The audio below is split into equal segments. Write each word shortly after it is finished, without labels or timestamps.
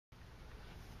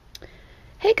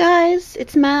Hey guys,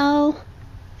 it's Mel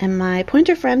and my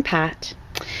pointer friend Pat.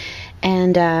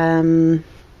 And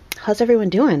how's everyone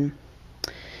doing?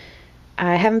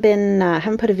 I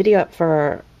haven't put a video up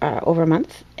for over a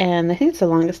month, and I think it's the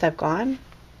longest I've gone.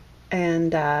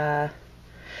 And yeah,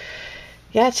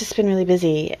 it's just been really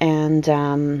busy and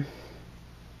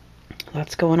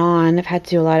lots going on. I've had to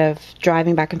do a lot of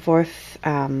driving back and forth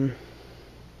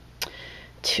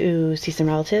to see some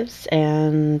relatives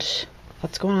and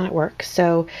lots going on at work.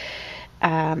 So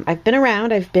I've been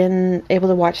around. I've been able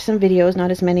to watch some videos,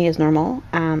 not as many as normal,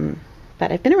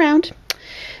 but I've been around.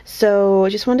 So I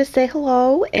just wanted to say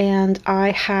hello, and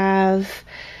I have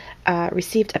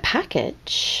received a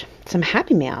package, some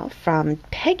Happy Mail from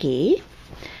Peggy.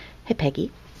 Hey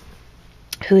Peggy,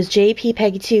 who is JP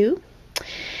Peggy 2,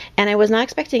 and I was not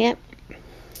expecting it,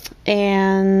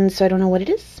 and so I don't know what it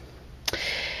is.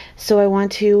 So I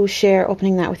want to share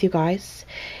opening that with you guys.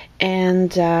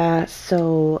 And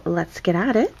so let's get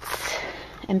at it.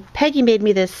 And Peggy made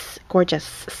me this gorgeous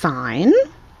sign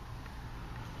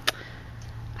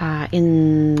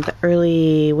in the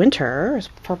early winter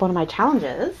for one of my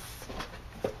challenges.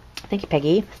 Thank you,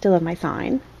 Peggy. Still love my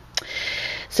sign.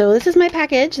 So this is my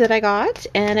package that I got,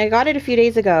 and I got it a few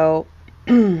days ago.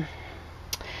 And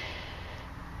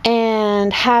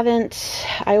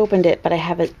I opened it, but I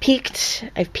haven't peeked.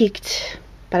 I've peeked,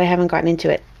 but I haven't gotten into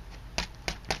it.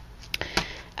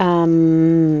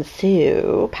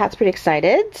 So Pat's pretty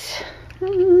excited.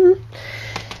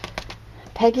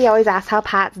 Peggy always asks how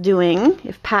Pat's doing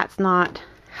if Pat's not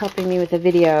helping me with the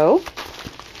video.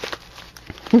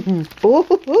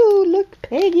 Oh, look,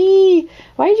 Peggy.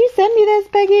 Why did you send me this,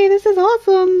 Peggy? This is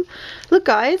awesome. Look,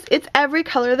 guys, it's every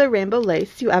color of the rainbow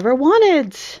lace you ever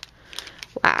wanted.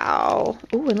 Wow.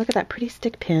 Oh, and look at that pretty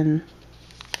stick pin.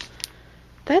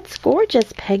 That's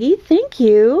gorgeous, Peggy. Thank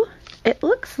you. It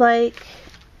looks like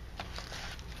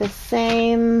the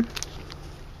same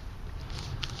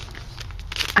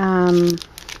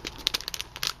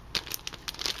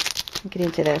get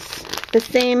into this. The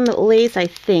same lace, I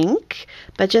think,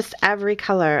 but just every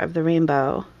color of the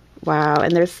rainbow. Wow,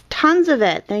 and there's tons of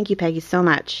it. Thank you, Peggy, so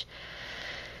much.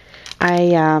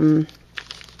 I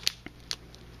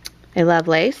love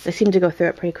lace. I seem to go through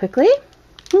it pretty quickly.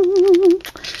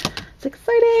 It's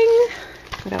exciting.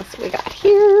 What else have we got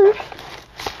here?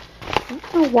 I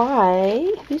don't know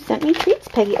why. Have you sent me treats,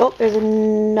 Peggy? Oh, there's a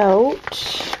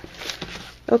note.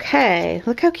 Okay,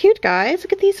 look how cute, guys.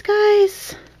 Look at these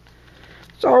guys.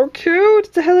 So cute.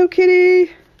 It's a Hello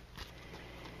Kitty.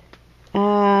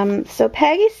 So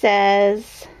Peggy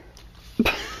says,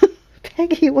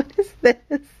 Peggy, what is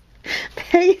this?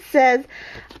 Peggy says,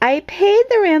 I paid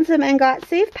the ransom and got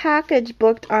safe package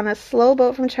booked on a slow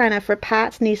boat from China for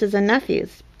Pat's nieces and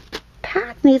nephews.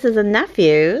 Pat's nieces and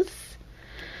nephews?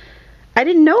 I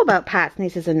didn't know about Pat's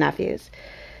nieces and nephews.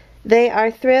 They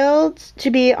are thrilled to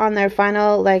be on their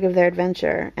final leg of their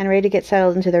adventure and ready to get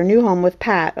settled into their new home with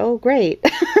Pat. Oh, great.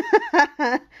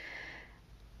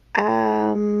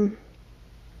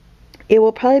 It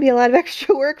will probably be a lot of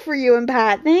extra work for you and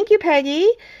Pat. Thank you, Peggy.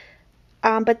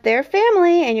 But they're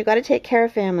family, and you got to take care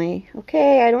of family.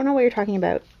 Okay, I don't know what you're talking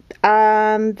about.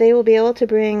 They will be able to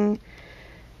bring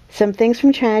some things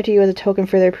from China to you as a token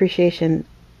for their appreciation.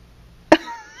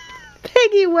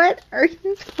 Peggy, what are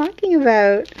you talking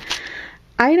about?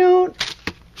 I don't...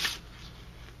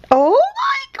 Oh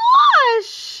my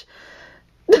gosh!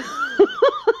 Look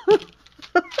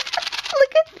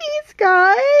at these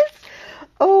guys!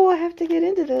 Oh, I have to get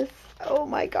into this. Oh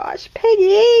my gosh,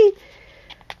 Peggy!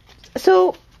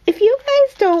 So, if you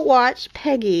guys don't watch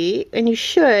Peggy, and you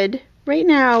should, right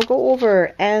now, go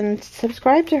over and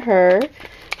subscribe to her.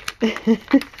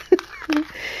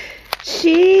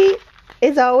 She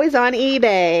is always on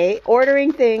eBay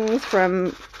ordering things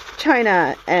from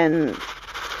China and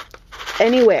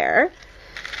anywhere.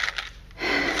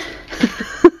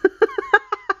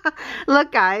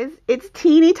 Look, guys, it's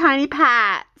teeny tiny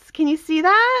Pats. Can you see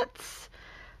that?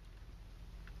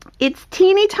 It's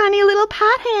teeny tiny little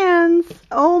Pat hands.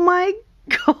 Oh my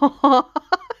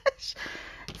gosh.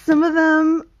 Some of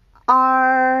them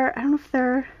are, I don't know if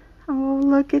they're, oh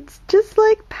look, it's just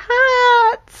like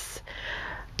Pat's.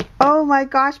 Oh my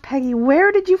gosh, Peggy,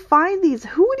 where did you find these?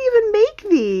 Who would even make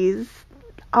these?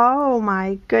 Oh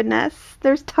my goodness,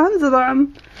 there's tons of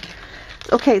them.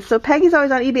 Okay, so Peggy's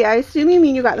always on eBay. I assume you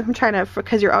mean you got them from China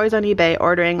because you're always on eBay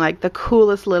ordering like the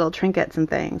coolest little trinkets and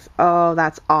things. Oh,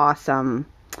 that's awesome.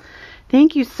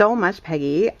 Thank you so much,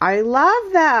 Peggy. I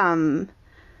love them.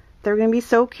 They're going to be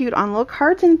so cute on little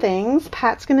cards and things.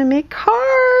 Pat's going to make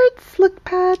cards. Look,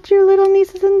 Pat, your little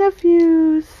nieces and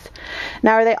nephews.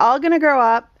 Now, are they all going to grow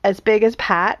up as big as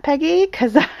Pat, Peggy?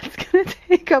 Because that's going to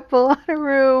take up a lot of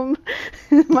room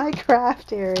in my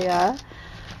craft area.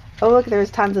 Oh, look, there's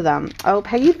tons of them. Oh,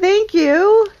 Peggy, thank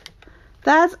you.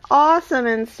 That's awesome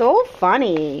and so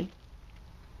funny.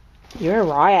 You're a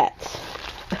riot.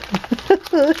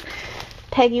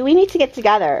 Peggy, we need to get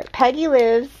together. Peggy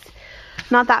lives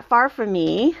not that far from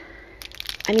me.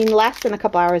 I mean, less than a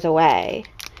couple hours away.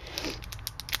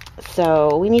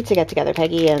 So we need to get together,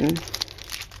 Peggy, and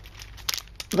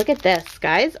look at this,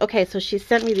 guys. Okay, so she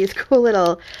sent me these cool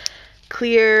little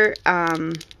clear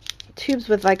tubes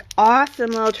with like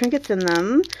awesome little trinkets in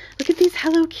them. Look at these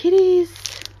Hello Kitties.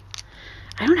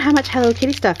 I don't have much Hello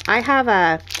Kitty stuff. I have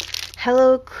a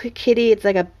Hello Kitty, it's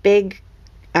like a big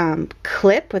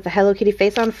clip with the Hello Kitty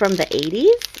face on from the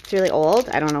 80s. It's really old.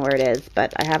 I don't know where it is,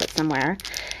 but I have it somewhere.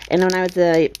 And when I was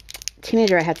a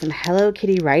teenager, I had some Hello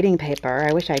Kitty writing paper.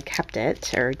 I wish I'd kept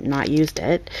it or not used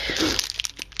it.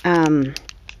 Oh,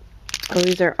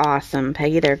 these are awesome,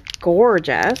 Peggy. They're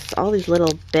gorgeous. All these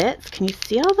little bits. Can you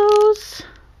see all those?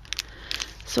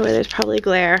 Sorry, there's probably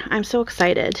glare. I'm so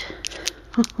excited.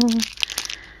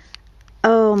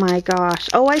 Oh my gosh.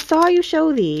 Oh, I saw you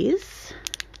show these.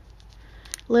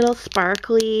 Little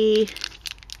sparkly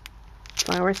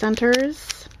flower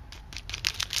centers.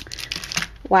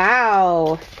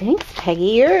 Wow. Thanks, Peggy.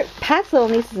 Your Pat's little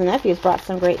nieces and nephews brought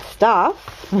some great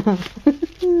stuff.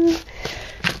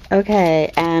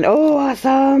 Okay, and oh,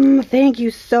 awesome. Thank you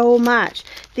so much.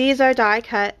 These are die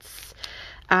cuts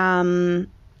of,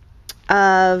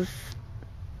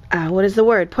 what is the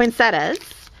word? Poinsettias,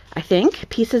 I think.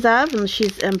 Pieces of, and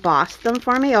she's embossed them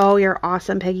for me. Oh, you're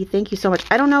awesome, Peggy. Thank you so much.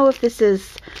 I don't know if this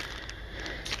is...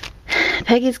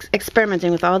 Peggy's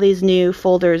experimenting with all these new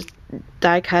folders,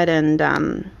 die cut and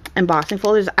embossing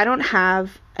folders. I don't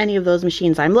have any of those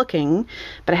machines. I'm looking,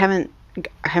 but I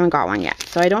haven't got one yet.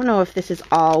 So I don't know if this is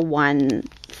all one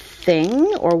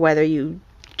thing or whether you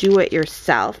do it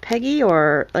yourself, Peggy,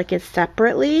 or like it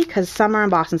separately, because some are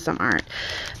embossed and some aren't.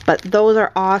 But those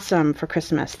are awesome for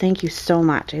Christmas. Thank you so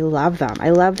much. I love them.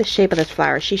 I love the shape of this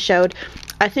flower. She showed,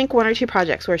 I think, 1 or 2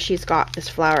 projects where she's got this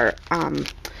flower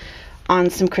on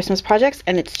some Christmas projects,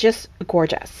 and it's just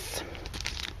gorgeous.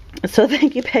 So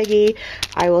thank you, Peggy.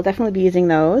 I will definitely be using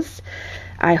those.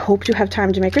 I hope to have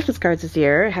time to make Christmas cards this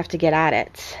year. I have to get at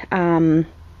it.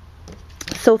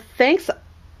 So thanks.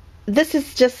 This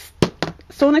is just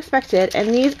so unexpected, and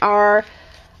these are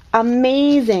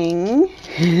amazing.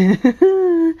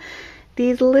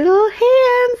 These little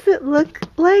hands that look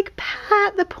like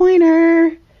Pat the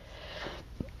pointer.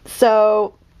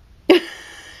 So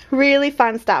really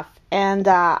fun stuff, and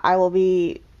I will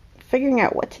be figuring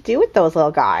out what to do with those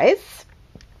little guys.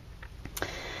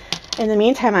 In the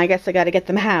meantime, I guess I got to get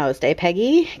them housed, eh,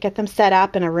 Peggy? Get them set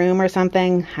up in a room or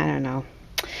something. I don't know.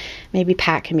 Maybe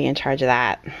Pat can be in charge of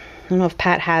that. I don't know if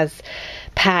Pat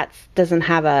doesn't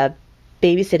have a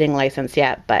babysitting license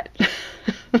yet, but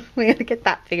we gotta get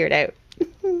that figured out.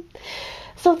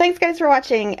 So thanks, guys, for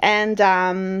watching, and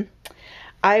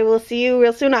I will see you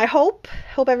real soon. I hope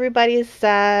everybody's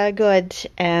good,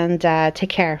 and take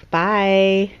care.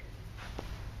 Bye.